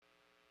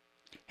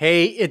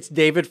Hey, it's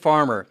David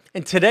Farmer,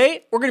 and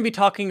today we're going to be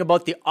talking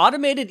about the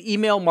automated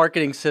email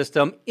marketing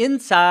system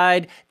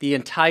inside the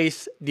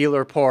Entice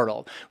Dealer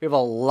Portal. We have a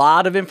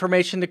lot of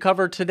information to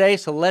cover today,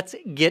 so let's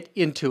get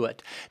into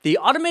it. The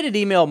automated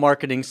email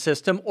marketing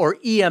system, or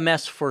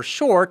EMS for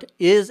short,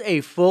 is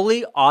a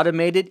fully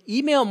automated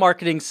email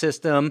marketing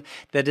system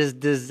that is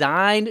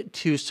designed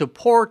to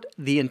support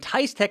the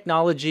Entice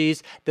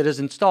technologies that is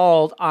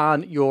installed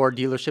on your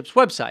dealership's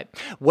website.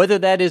 Whether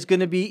that is going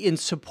to be in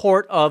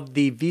support of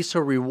the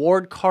Visa Reward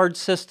Card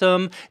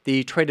system,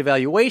 the Trade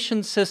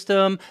Evaluation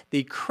system,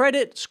 the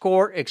Credit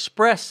Score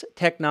Express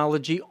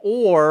technology,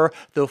 or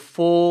the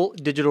full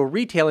digital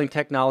retailing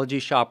technology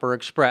Shopper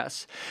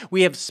Express.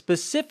 We have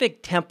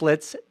specific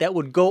templates that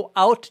would go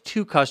out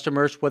to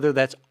customers, whether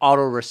that's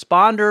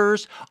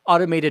autoresponders,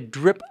 automated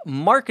drip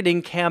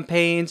marketing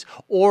campaigns,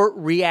 or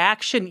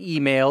reaction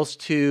emails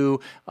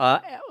to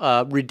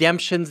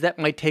redemptions that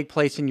might take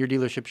place in your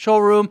dealership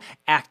showroom,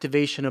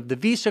 activation of the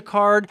Visa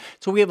card.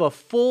 So we have a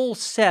full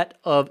set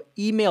of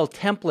email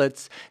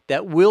templates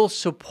that will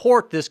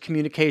support this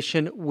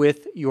communication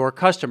with your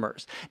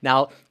customers.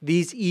 Now,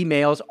 these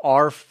emails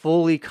are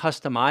fully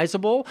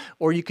customizable,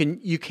 or you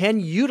can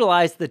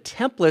utilize the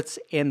templates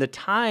and the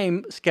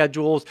time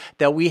schedules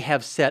that we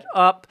have set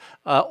up,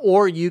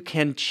 or you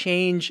can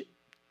change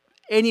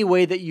any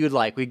way that you'd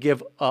like. We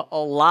give a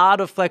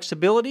lot of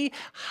flexibility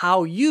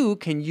how you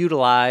can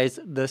utilize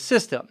the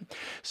system.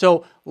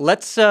 So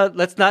let's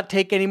not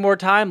take any more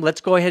time.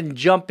 Let's go ahead and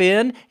jump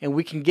in, and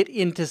we can get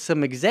into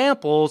some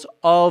examples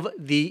of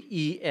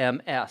the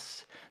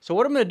EMS. So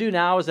what I'm going to do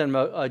now is I'm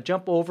going to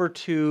jump over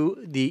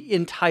to the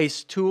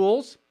Entice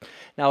tools.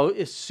 Now,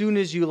 as soon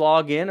as you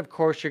log in, of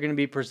course, you're going to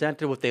be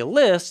presented with a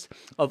list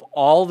of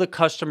all the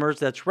customers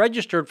that's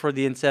registered for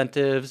the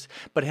incentives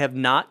but have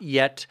not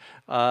yet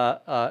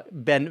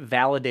been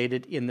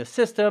validated in the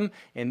system,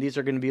 and these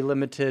are going to be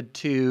limited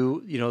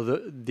to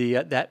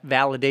that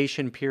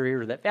validation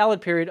period, or that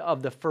valid period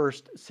of the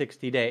first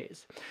 60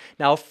 days.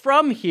 Now,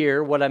 from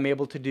here, what I'm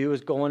able to do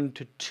is go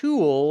into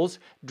Tools,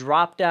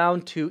 drop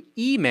down to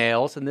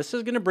Emails, and this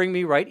is going to bring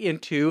me right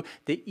into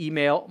the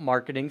email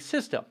marketing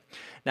system.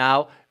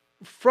 Now,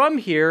 from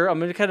here, I'm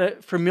going to kind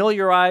of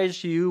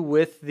familiarize you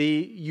with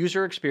the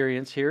user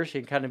experience here so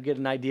you can kind of get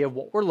an idea of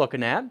what we're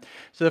looking at.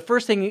 So the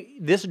first thing,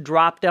 this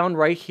drop down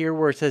right here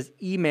where it says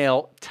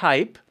email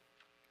type,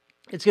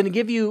 it's going to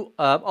give you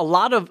a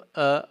lot of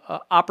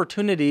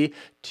opportunity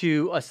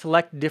to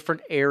select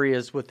different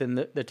areas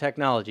within the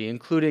technology,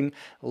 including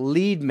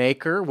Lead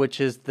Maker, which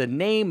is the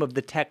name of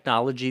the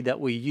technology that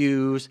we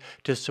use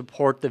to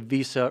support the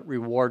Visa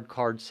Reward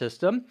Card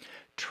system.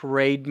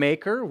 Trade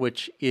Maker,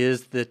 which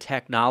is the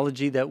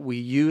technology that we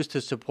use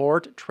to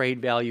support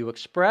Trade Value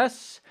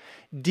Express.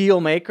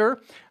 Deal Maker,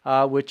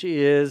 which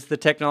is the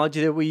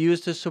technology that we use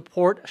to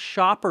support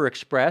Shopper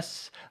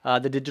Express,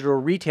 the digital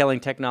retailing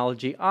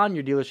technology on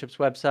your dealership's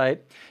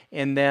website.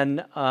 And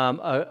then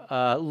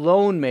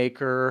Loan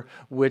Maker,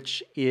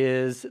 which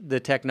is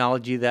the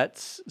technology that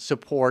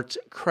supports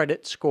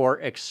Credit Score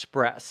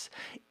Express.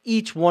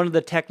 Each one of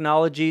the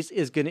technologies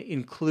is going to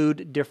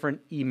include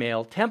different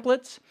email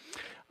templates.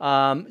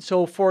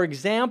 So for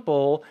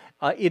example,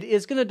 it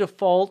is going to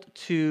default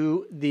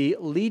to the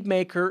Lead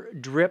Maker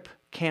drip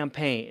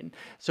campaign.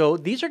 So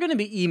these are going to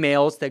be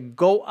emails that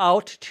go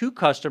out to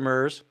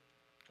customers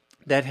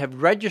that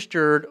have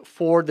registered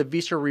for the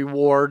Visa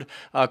Reward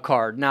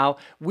card. Now,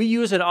 we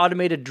use an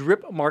automated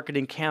drip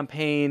marketing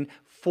campaign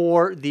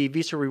for the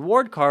Visa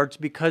Reward cards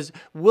because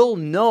we'll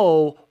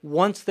know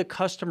once the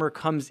customer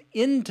comes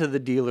into the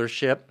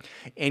dealership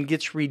and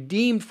gets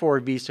redeemed for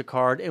a Visa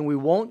card, and we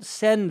won't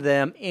send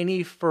them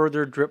any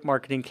further drip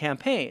marketing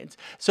campaigns.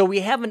 So we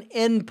have an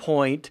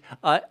endpoint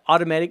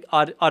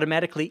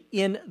automatically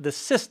in the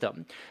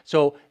system.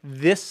 So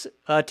this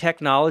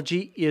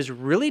technology is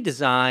really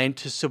designed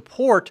to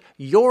support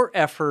your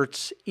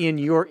efforts in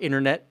your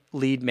internet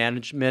lead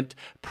management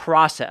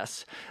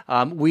process.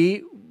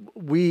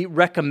 We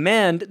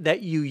recommend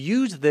that you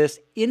use this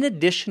in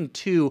addition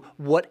to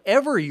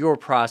whatever your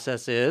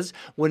process is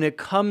when it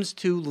comes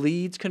to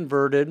leads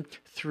converted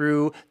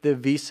through the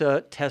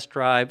Visa Test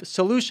Drive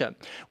solution.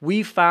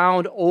 We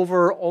found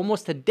over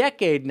almost a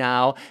decade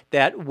now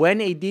that when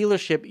a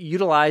dealership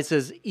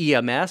utilizes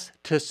EMS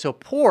to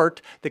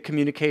support the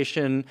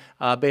communication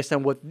based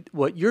on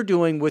what you're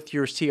doing with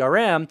your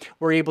CRM,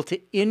 we're able to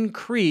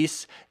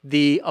increase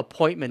the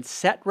appointment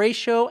set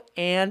ratio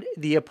and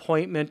the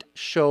appointment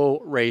show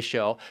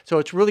ratio. So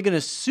it's really going to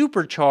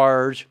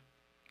supercharge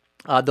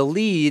the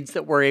leads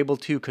that we're able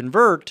to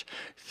convert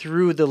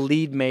through the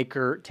Lead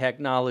Maker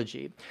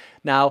technology.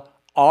 Now,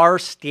 our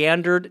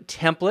standard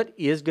template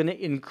is going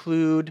to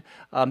include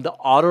the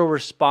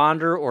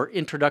autoresponder or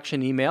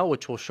introduction email,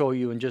 which we'll show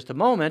you in just a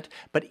moment.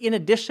 But in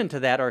addition to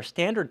that, our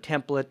standard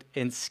template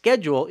and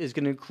schedule is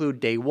going to include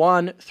day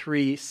 1,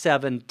 3,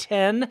 7,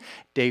 10,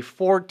 day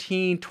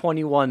 14,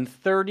 21,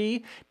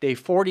 30, day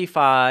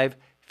 45,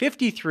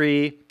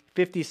 53,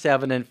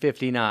 57, and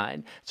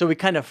 59. So we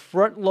kind of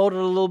front loaded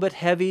a little bit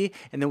heavy,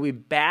 and then we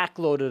back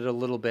loaded a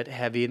little bit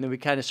heavy, and then we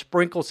kind of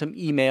sprinkle some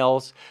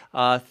emails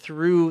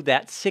through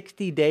that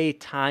 60-day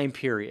time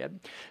period.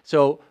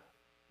 So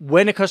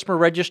when a customer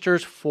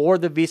registers for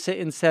the Visa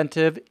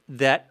incentive,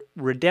 that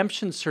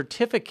redemption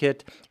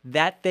certificate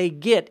that they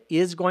get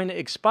is going to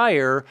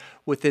expire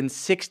within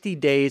 60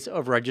 days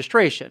of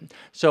registration.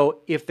 So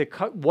if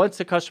once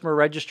the customer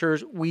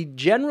registers, we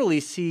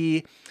generally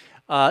see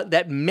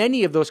that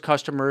many of those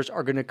customers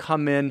are going to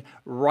come in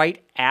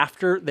right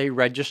after they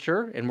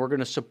register, and we're going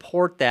to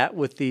support that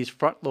with these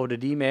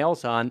front-loaded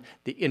emails on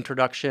the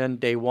introduction,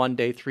 day 1,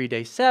 day 3,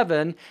 day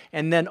 7,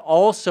 and then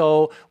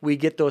also we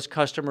get those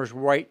customers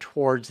right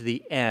towards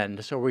the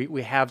end. So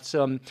we have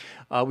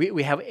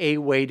we have a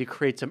way to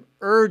create some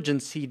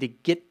urgency to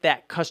get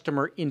that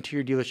customer into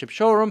your dealership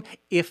showroom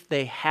if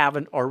they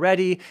haven't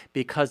already,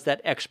 because that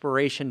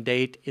expiration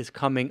date is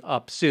coming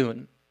up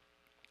soon.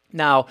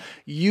 Now,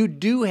 you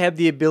do have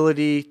the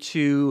ability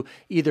to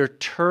either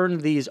turn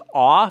these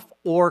off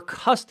or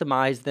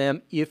customize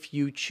them if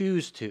you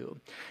choose to.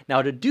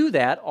 Now, to do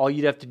that, all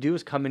you'd have to do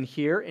is come in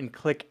here and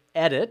click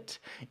Edit,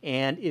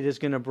 and it is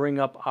going to bring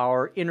up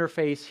our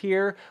interface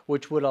here,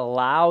 which would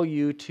allow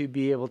you to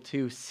be able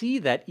to see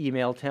that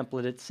email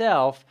template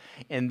itself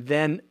and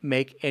then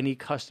make any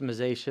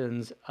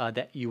customizations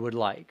that you would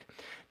like.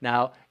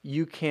 Now,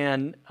 you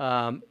can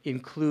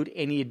include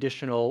any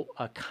additional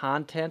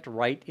content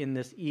right in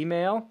this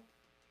email.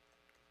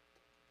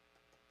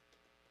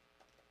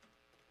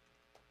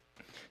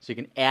 So you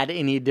can add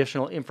any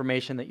additional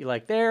information that you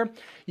like there.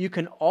 You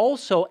can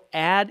also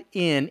add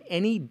in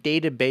any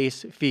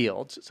database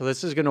fields. So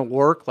this is going to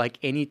work like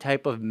any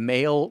type of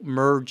mail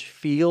merge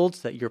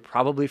fields that you're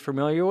probably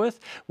familiar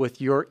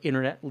with your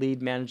internet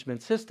lead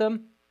management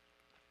system.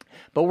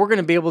 But we're going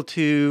to be able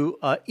to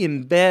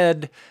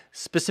embed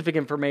specific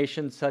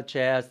information such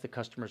as the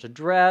customer's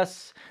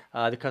address,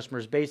 the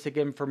customer's basic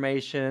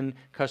information,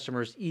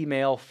 customer's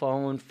email,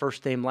 phone,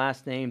 first name,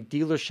 last name,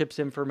 dealership's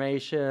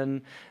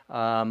information,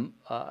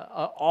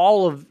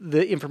 all of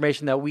the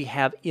information that we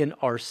have in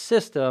our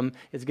system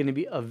is going to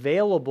be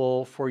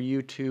available for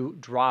you to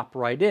drop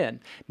right in.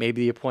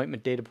 Maybe the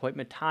appointment date,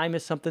 appointment time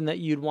is something that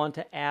you'd want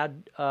to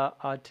add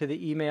to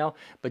the email,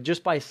 but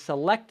just by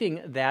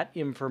selecting that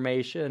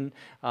information,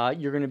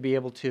 you're going to be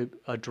able to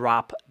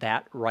drop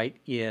that right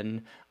in.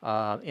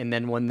 And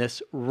then when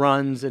this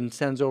runs and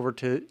sends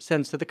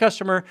to the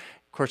customer,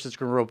 of course, it's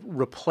going to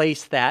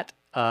replace that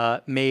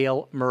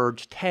mail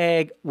merge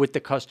tag with the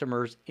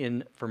customer's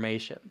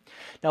information.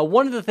 Now,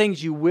 one of the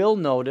things you will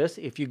notice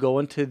if you go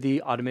into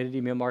the automated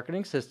email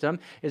marketing system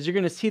is you're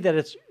going to see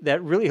that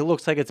that really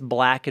looks like it's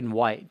black and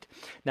white.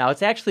 Now,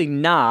 it's actually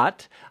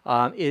not.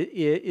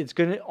 It's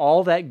going to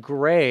all that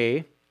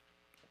gray,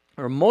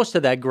 or most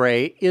of that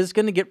gray, is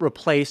going to get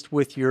replaced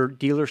with your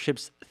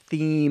dealership's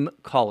theme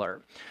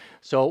color.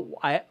 So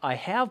I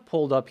have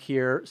pulled up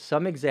here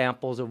some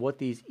examples of what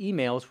these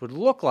emails would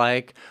look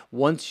like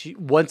once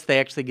they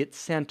actually get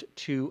sent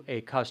to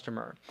a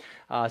customer.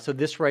 So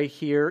this right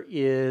here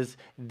is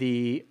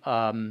the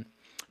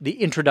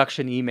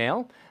introduction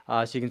email.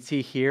 So you can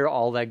see here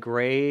all that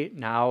gray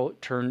now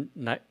turned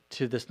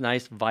to this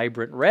nice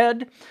vibrant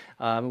red.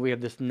 We have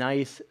this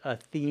nice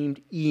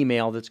themed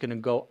email that's going to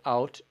go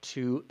out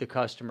to the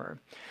customer.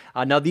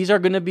 Now these are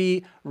going to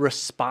be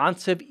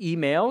responsive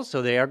emails,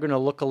 so they are going to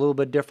look a little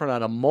bit different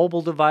on a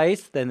mobile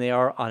device than they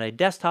are on a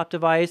desktop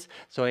device.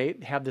 So I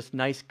have this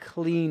nice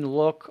clean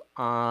look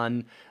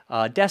on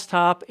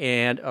desktop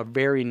and a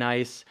very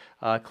nice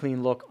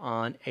clean look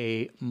on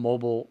a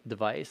mobile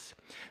device.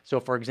 So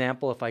for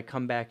example, if I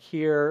come back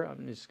here,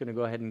 I'm just going to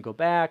go ahead and go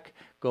back,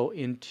 go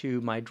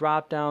into my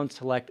drop down,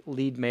 select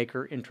Lead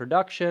Maker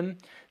Introduction.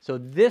 So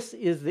this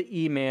is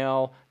the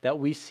email that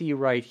we see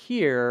right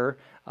here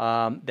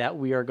that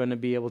we are going to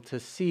be able to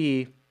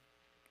see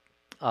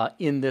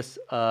in this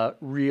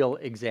real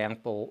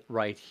example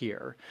right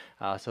here.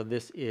 So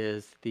this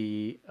is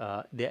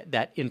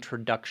that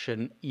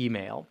introduction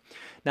email.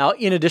 Now,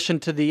 in addition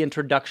to the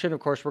introduction, of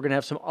course, we're going to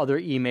have some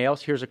other emails.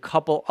 Here's a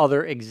couple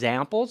other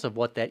examples of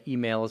what that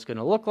email is going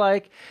to look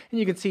like. And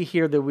you can see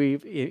here that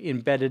we've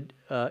embedded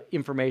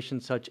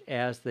information such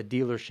as the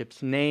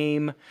dealership's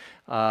name,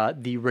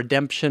 the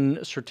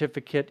redemption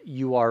certificate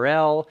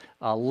URL,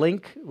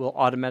 link will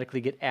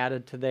automatically get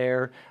added to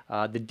there,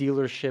 the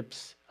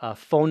dealership's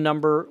phone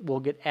number will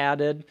get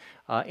added,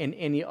 and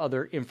any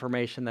other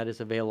information that is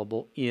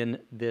available in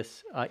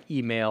this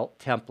email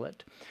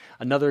template.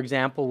 Another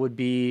example would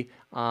be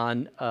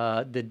on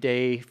the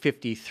day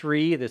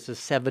 53. This is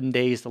 7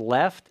 days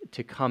left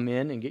to come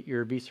in and get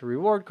your Visa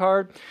reward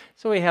card.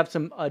 So we have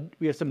some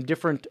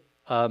different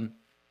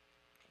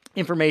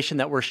information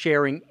that we're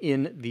sharing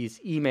in these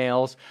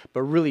emails,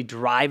 but really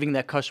driving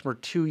that customer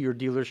to your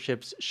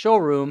dealership's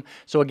showroom.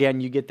 So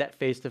again, you get that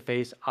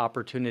face-to-face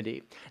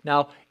opportunity.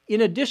 Now, in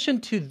addition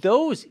to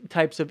those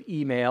types of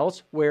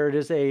emails where it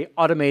is a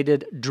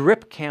automated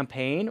drip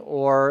campaign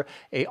or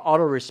a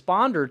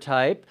autoresponder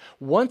type,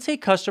 once a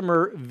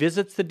customer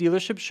visits the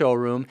dealership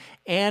showroom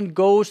and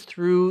goes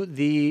through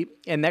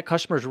and that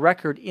customer's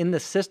record in the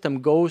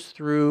system goes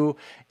through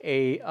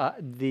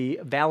the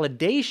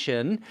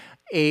validation,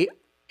 a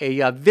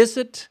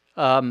visit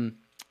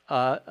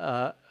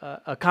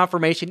a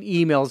confirmation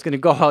email is going to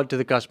go out to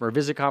the customer,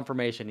 visit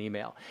confirmation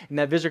email. And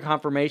that visit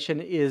confirmation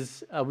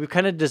is, we've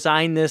kind of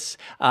designed this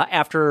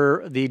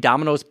after the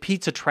Domino's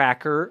Pizza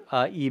Tracker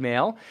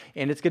email,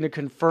 and it's going to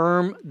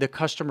confirm the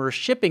customer's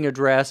shipping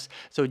address.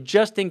 So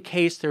just in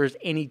case there's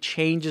any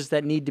changes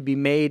that need to be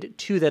made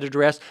to that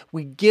address,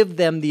 we give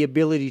them the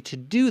ability to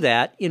do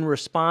that in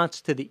response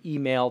to the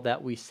email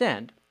that we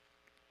send.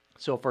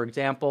 So for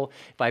example,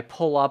 if I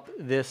pull up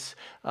this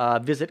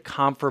visit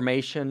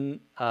confirmation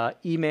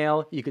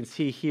email, you can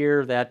see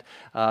here that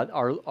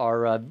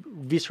our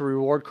Visa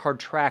Reward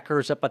Card tracker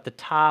is up at the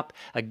top.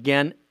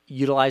 Again,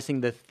 utilizing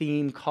the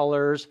theme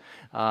colors.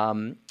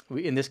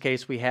 In this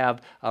case, we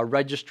have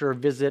register,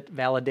 visit,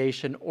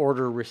 validation,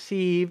 order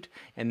received,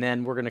 and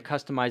then we're going to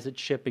customize it,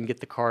 ship, and get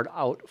the card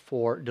out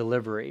for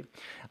delivery.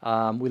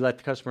 We let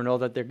the customer know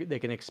that they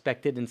can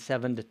expect it in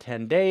 7 to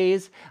 10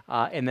 days,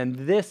 and then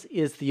this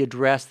is the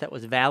address that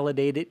was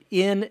validated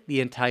in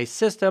the Entice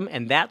system,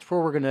 and that's where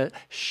we're going to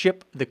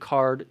ship the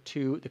card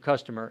to the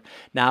customer.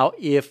 Now,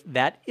 if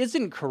that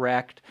isn't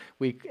correct,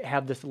 we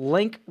have this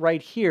link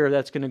right here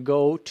that's going to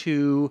go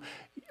to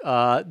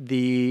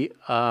the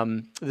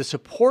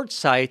support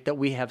site that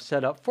we have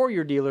set up for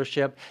your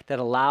dealership that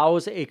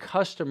allows a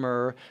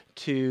customer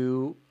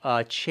to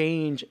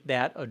change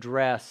that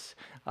address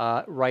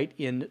right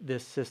in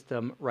this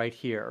system right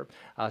here.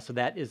 So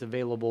that is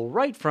available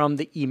right from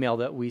the email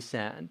that we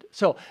send.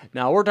 So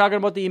now we're talking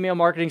about the email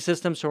marketing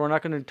system, so we're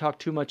not going to talk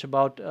too much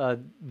about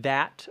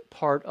that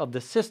part of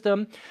the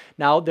system.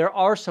 Now there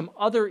are some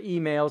other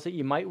emails that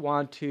you might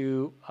want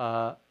to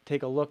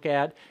take a look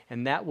at,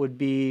 and that would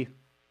be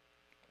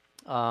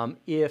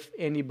if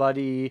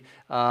anybody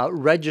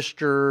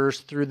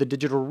registers through the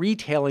digital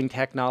retailing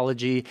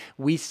technology,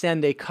 we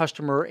send a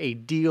customer a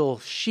deal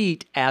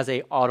sheet as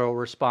a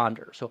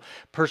autoresponder. So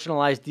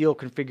personalized deal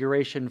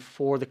configuration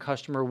for the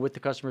customer with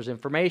the customer's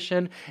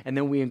information, and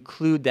then we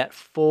include that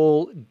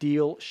full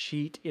deal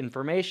sheet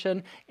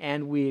information,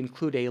 and we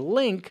include a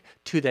link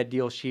to that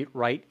deal sheet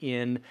right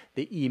in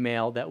the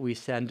email that we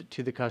send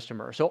to the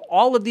customer. So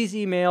all of these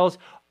emails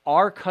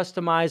are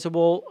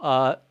customizable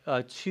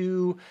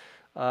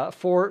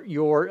for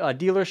your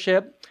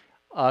dealership.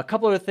 A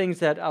couple of things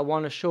that I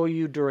want to show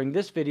you during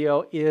this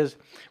video is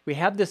we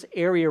have this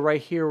area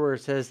right here where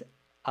it says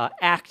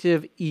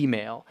active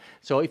email.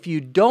 So if you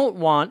don't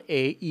want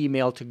an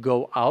email to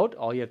go out,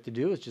 all you have to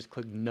do is just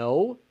click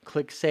no,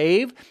 click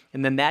save,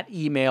 and then that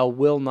email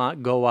will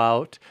not go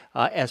out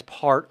as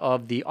part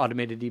of the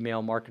automated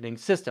email marketing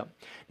system.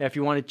 Now, if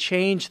you want to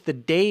change the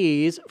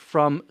days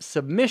from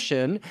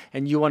submission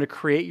and you want to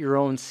create your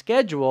own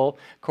schedule,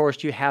 of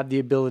course, you have the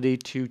ability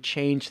to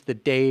change the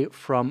day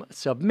from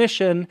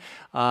submission,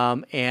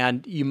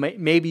 and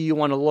maybe you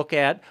want to look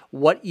at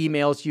what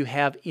emails you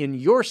have in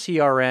your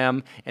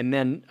CRM and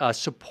then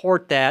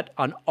support that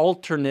on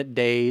alternate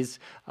days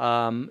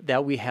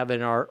that we have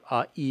in our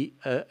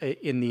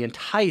in the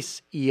Entice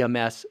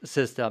EMS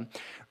system.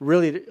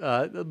 Really,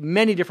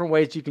 many different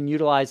ways you can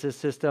utilize this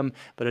system,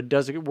 but it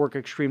does work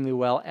extremely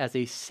well as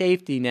a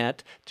safety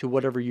net to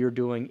whatever you're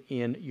doing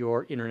in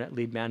your internet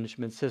lead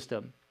management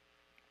system.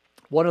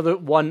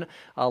 One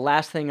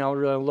last thing I would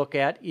really look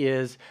at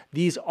is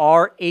these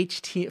are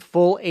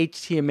full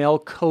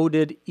HTML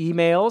coded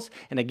emails,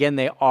 and again,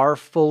 they are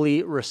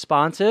fully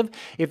responsive.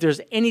 If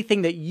there's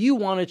anything that you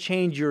want to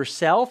change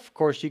yourself, of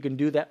course, you can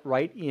do that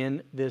right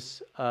in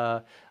this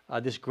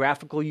this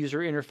graphical user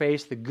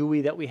interface, the GUI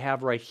that we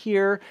have right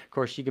here. Of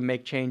course, you can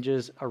make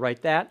changes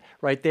right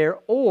there.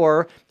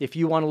 Or if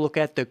you want to look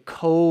at the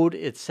code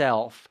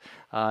itself,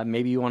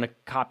 maybe you want to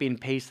copy and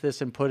paste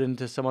this and put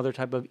into some other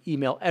type of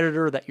email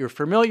editor that you're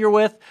familiar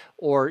with,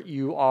 or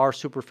you are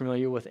super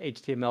familiar with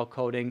HTML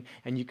coding,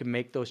 and you can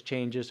make those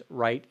changes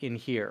right in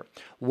here.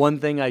 One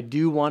thing I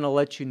do want to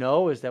let you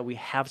know is that we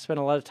have spent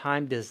a lot of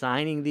time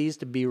designing these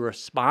to be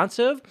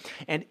responsive,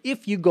 and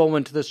if you go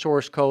into the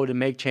source code and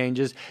make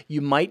changes,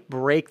 you might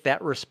break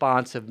that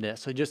responsiveness.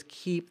 So just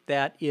keep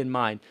that in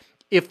mind.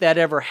 If that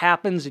ever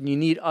happens and you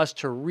need us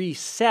to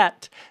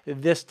reset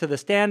this to the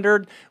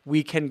standard,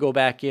 we can go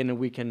back in and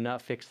we can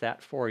fix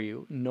that for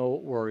you. No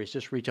worries.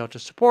 Just reach out to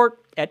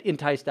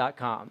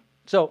support@entice.com.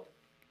 So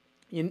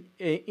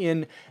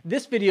in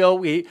this video,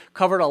 we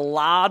covered a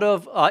lot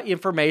of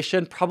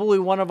information, probably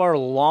one of our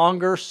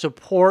longer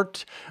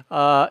support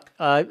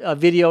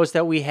videos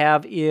that we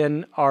have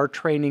in our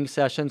training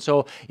session.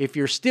 So if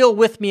you're still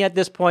with me at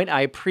this point,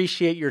 I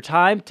appreciate your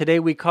time. Today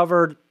we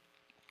covered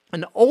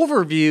an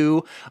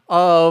overview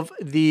of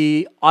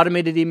the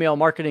automated email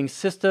marketing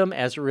system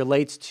as it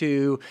relates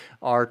to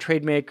our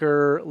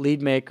TradeMaker,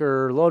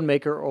 LeadMaker,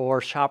 LoanMaker,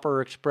 or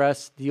Shopper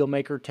Express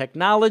DealMaker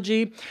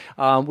technology.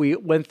 We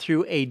went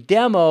through a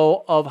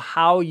demo of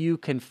how you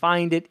can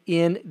find it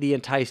in the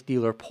Entice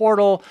Dealer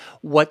Portal,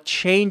 what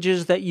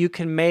changes that you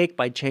can make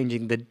by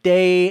changing the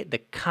day, the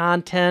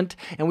content,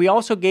 and we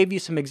also gave you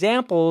some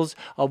examples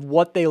of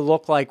what they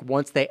look like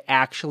once they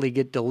actually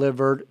get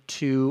delivered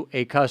to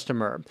a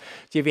customer.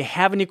 So if you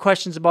have any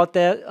questions about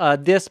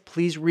this,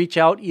 please reach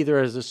out either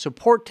as a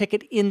support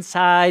ticket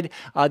inside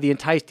the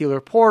Entice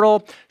Dealer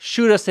Portal.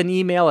 Shoot us an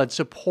email at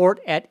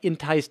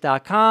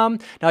support@entice.com.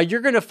 Now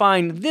you're going to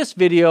find this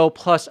video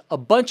plus a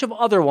bunch of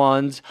other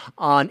ones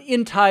on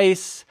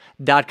entice.com.